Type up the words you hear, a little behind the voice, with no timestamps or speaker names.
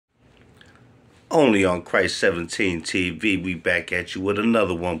Only on Christ 17 TV, we back at you with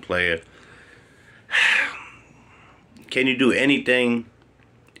another one, player. Can you do anything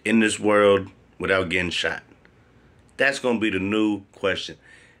in this world without getting shot? That's going to be the new question.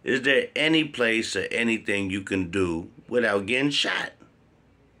 Is there any place or anything you can do without getting shot?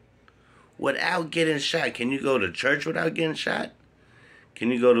 Without getting shot. Can you go to church without getting shot? Can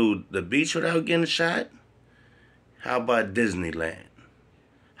you go to the beach without getting shot? How about Disneyland?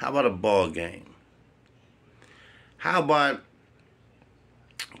 How about a ball game? How about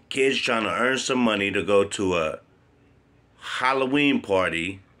kids trying to earn some money to go to a Halloween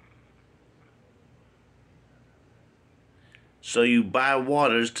party? So you buy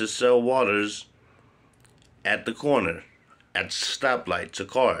waters to sell waters at the corner, at stoplights of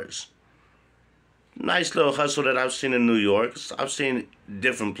cars. Nice little hustle that I've seen in New York. I've seen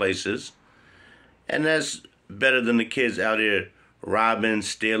different places. And that's better than the kids out here robbing,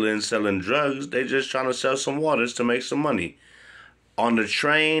 stealing, selling drugs. They just trying to sell some waters to make some money. On the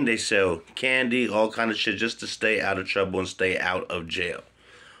train, they sell candy, all kind of shit, just to stay out of trouble and stay out of jail.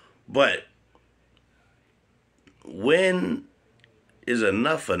 But when is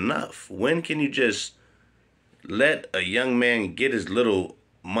enough enough? When can you just let a young man get his little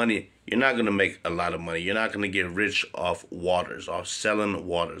money? You're not going to make a lot of money. You're not going to get rich off waters, off selling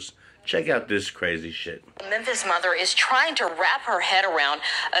waters. Check out this crazy shit. Memphis mother is trying to wrap her head around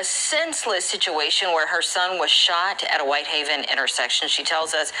a senseless situation where her son was shot at a Whitehaven intersection. She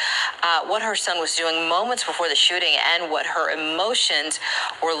tells us what her son was doing moments before the shooting and what her emotions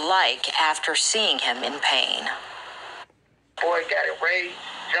were like after seeing him in pain. Boy got enraged,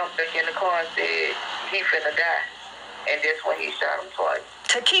 jumped back in the car and said he finna die. And that's when he shot him twice.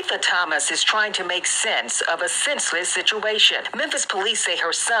 Takitha Thomas is trying to make sense of a senseless situation. Memphis police say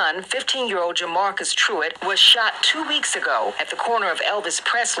her son, 15-year-old Jamarcus Truitt, was shot 2 weeks ago at the corner of Elvis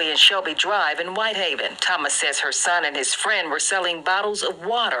Presley and Shelby Drive in Whitehaven. Thomas says her son and his friend were selling bottles of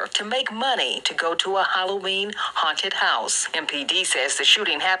water to make money to go to a Halloween haunted house. MPD says the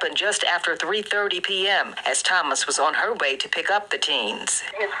shooting happened just after 3:30 p.m. as Thomas was on her way to pick up the teens.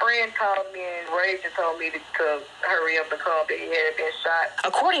 His friend called me and raged and told me to hurry up and call that he had been shot.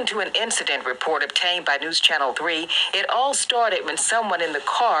 According to an incident report obtained by News Channel 3, it all started when someone in the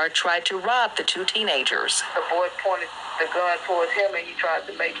car tried to rob the two teenagers. The boy pointed the gun towards him and he tried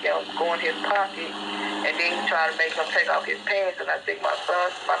to make him go in his pocket. And then he tried to make him take off his pants. And I think my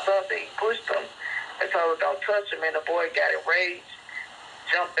son said he pushed him and told him don't touch him. And the boy got enraged,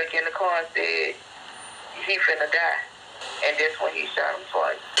 jumped back in the car and said he finna die. And that's when he shot him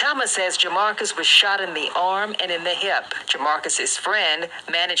twice. Thomas says Jamarcus was shot in the arm and in the hip. Jamarcus's friend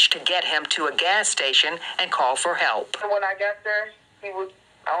managed to get him to a gas station and call for help. When I got there, he was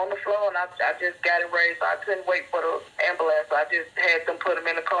on the floor, and I just got enraged. So I couldn't wait for the ambulance. So I just had them put him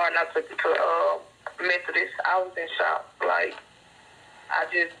in the car, and I took him to Methodist. I was in shock. Like, I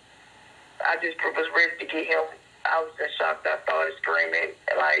just was ready to get him. I was in shock. I started screaming,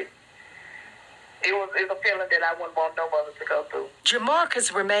 like, It was a feeling that I wouldn't want no mother to go through.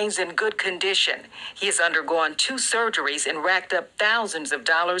 Jamarcus remains in good condition. He has undergone 2 surgeries and racked up thousands of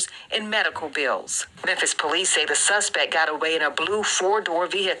dollars in medical bills. Memphis police say the suspect got away in a blue 4-door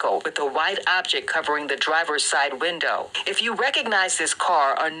vehicle with a white object covering the driver's side window. If you recognize this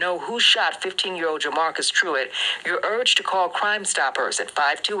car or know who shot 15-year-old Jamarcus Truitt, you're urged to call Crime Stoppers at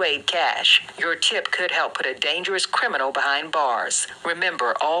 528-CASH. Your tip could help put a dangerous criminal behind bars.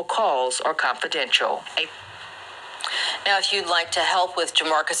 Remember, all calls are confidential. Now, if you'd like to help with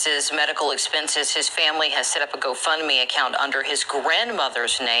Jamarcus's medical expenses, his family has set up a GoFundMe account under his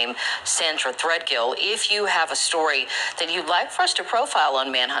grandmother's name, Sandra Threadgill. If you have a story that you'd like for us to profile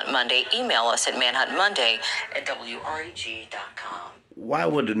on Manhunt Monday, email us at manhuntmonday@wreg.com. Why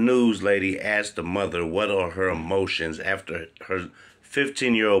would the news lady ask the mother what are her emotions after her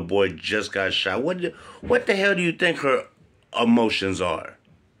 15-year-old boy just got shot? What the hell do you think her emotions are?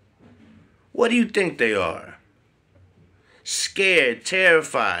 What do you think they are? Scared,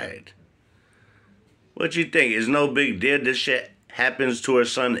 terrified. What you think? It's no big deal. This shit happens to her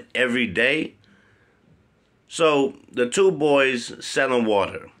son every day. So, the 2 boys selling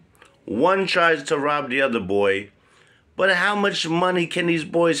water. One tries to rob the other boy. But how much money can these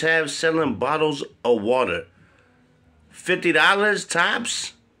boys have selling bottles of water? $50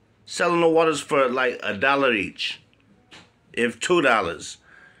 tops? Selling the waters for like $1 each. If $2.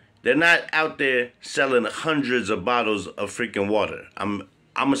 They're not out there selling hundreds of bottles of freaking water. I'm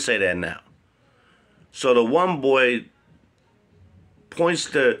going to say that now. So the one boy tries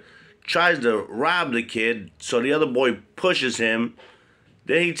to rob the kid, so the other boy pushes him.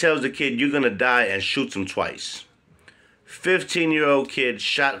 Then he tells the kid, you're going to die, and shoots him twice. 15-year-old kid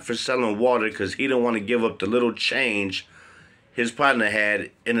shot for selling water because he didn't want to give up the little change his partner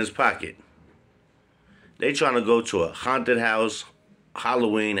had in his pocket. They trying to go to a haunted house,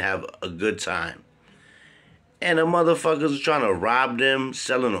 Halloween, have a good time. And the motherfuckers trying to rob them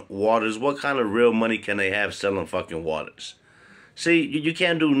selling waters. What kind of real money can they have selling fucking waters? See, you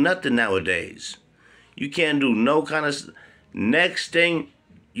can't do nothing nowadays. You can't do no kind of... Next thing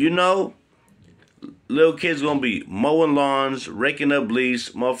you know, little kids gonna be mowing lawns, raking up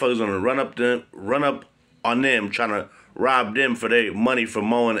leaves. Motherfuckers gonna run up on them, trying to rob them for their money for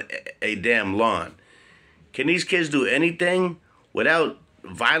mowing a damn lawn. Can these kids do anything without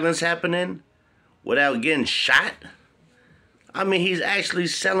violence happening? Without getting shot? I mean, he's actually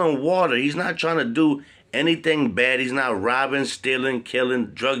selling water. He's not trying to do anything bad. He's not robbing, stealing, killing,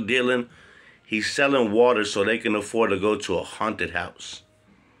 drug dealing. He's selling water so they can afford to go to a haunted house.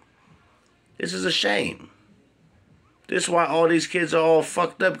 This is a shame. This is why all these kids are all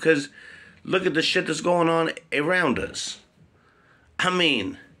fucked up, because look at the shit that's going on around us. I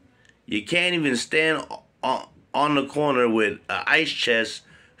mean, you can't even stand on the corner with an ice chest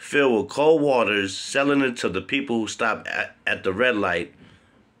filled with cold waters, selling it to the people who stop at the red light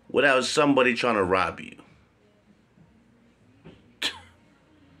without somebody trying to rob you.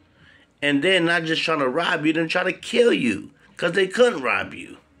 And then not just trying to rob you, then try to kill you because they couldn't rob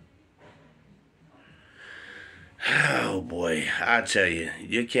you. Oh boy, I tell you,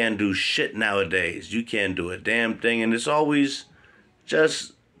 you can't do shit nowadays. You can't do a damn thing, and it's always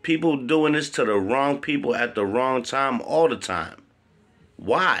just people doing this to the wrong people at the wrong time all the time.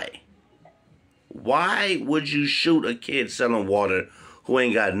 Why? Why would you shoot a kid selling water who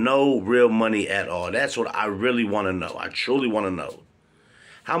ain't got no real money at all? That's what I really want to know. I truly want to know.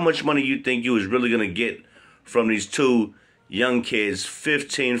 How much money you think you was really going to get from these two young kids,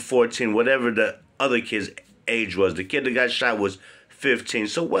 15, 14, whatever the other kid's age was. The kid that got shot was 15.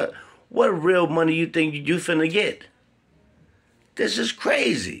 So what real money you think you finna get? This is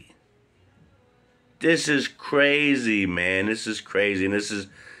crazy. This is crazy, man. This is crazy. And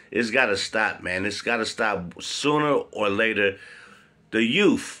it's got to stop, man. It's got to stop sooner or later. The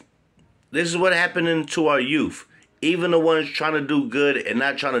youth. This is what happening to our youth. Even the ones trying to do good and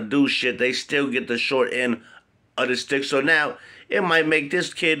not trying to do shit, they still get the short end of the stick. So now, it might make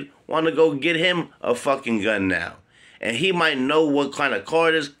this kid want to go get him a fucking gun now. And he might know what kind of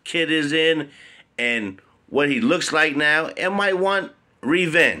car this kid is in and what he looks like now, and might want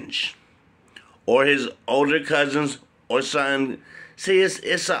revenge. Or his older cousins or son. See,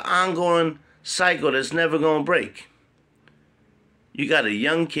 it's an ongoing cycle that's never going to break. You got a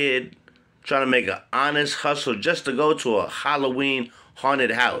young kid trying to make an honest hustle just to go to a Halloween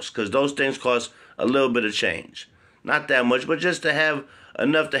haunted house, because those things cost a little bit of change. Not that much, but just to have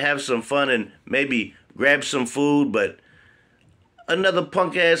enough to have some fun and maybe grab some food. But another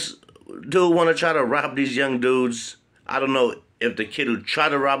punk-ass dude want to try to rob these young dudes. I don't know if the kid who tried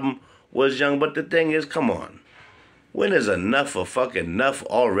to rob them was young, but the thing is, come on. When is enough of fucking enough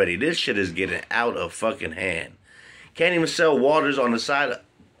already? This shit is getting out of fucking hand. Can't even sell waters on the side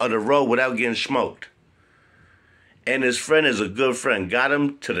of the road without getting smoked. And his friend is a good friend. Got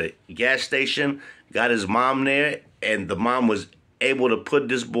him to the gas station, got his mom there, and the mom was able to put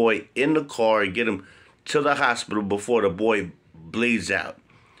this boy in the car and get him to the hospital before the boy bleeds out.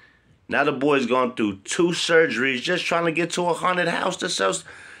 Now the boy's gone through 2 surgeries just trying to get to a haunted house that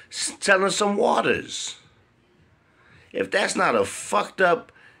selling some waters. If that's not a fucked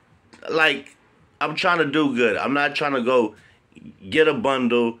up, like, I'm trying to do good. I'm not trying to go get a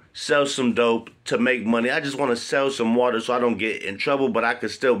bundle, sell some dope to make money. I just want to sell some water so I don't get in trouble, but I can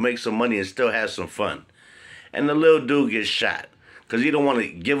still make some money and still have some fun. And the little dude gets shot because he don't want to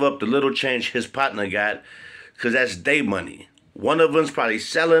give up the little change his partner got, because that's their money. One of them's probably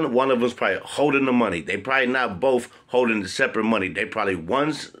selling, one of them's probably holding the money. They probably not both holding the separate money. They probably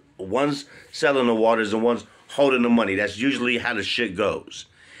one's selling the waters and one's holding the money. That's usually how the shit goes.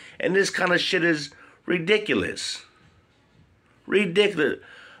 And this kind of shit is ridiculous. Ridiculous.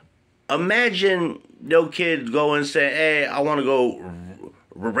 Imagine your kids go and say, hey, I want to go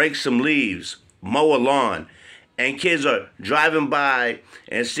rake some leaves, mow a lawn. And kids are driving by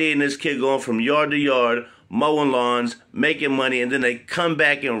and seeing this kid going from yard to yard, mowing lawns, making money, and then they come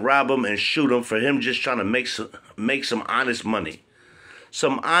back and rob him and shoot him for him just trying to make some honest money.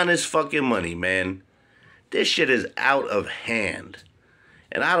 Some honest fucking money, man. This shit is out of hand.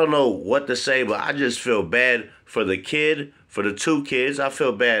 And I don't know what to say, but I just feel bad for the kid, for the 2 kids. I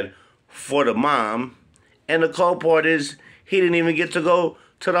feel bad for the mom. And the cold part is he didn't even get to go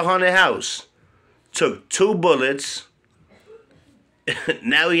to the haunted house. Took 2 bullets.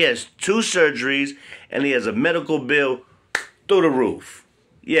 Now he has 2 surgeries, and he has a medical bill through the roof.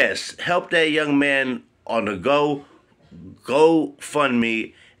 Yes, help that young man on the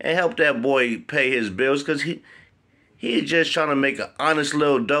GoFundMe and help that boy pay his bills, because he's just trying to make an honest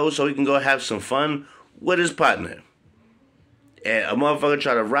little dough so he can go have some fun with his partner. And a motherfucker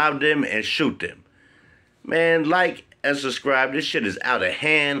try to rob them and shoot them. Man, like and subscribe. This shit is out of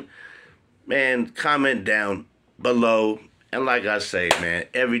hand. Man, comment down below. And like I say, man,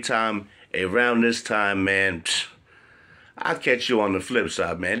 every time around this time, man, I'll catch you on the flip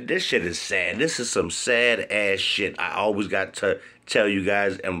side, man. This shit is sad. This is some sad ass shit. I always got to tell you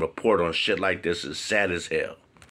guys and report on shit like this. Is sad as hell.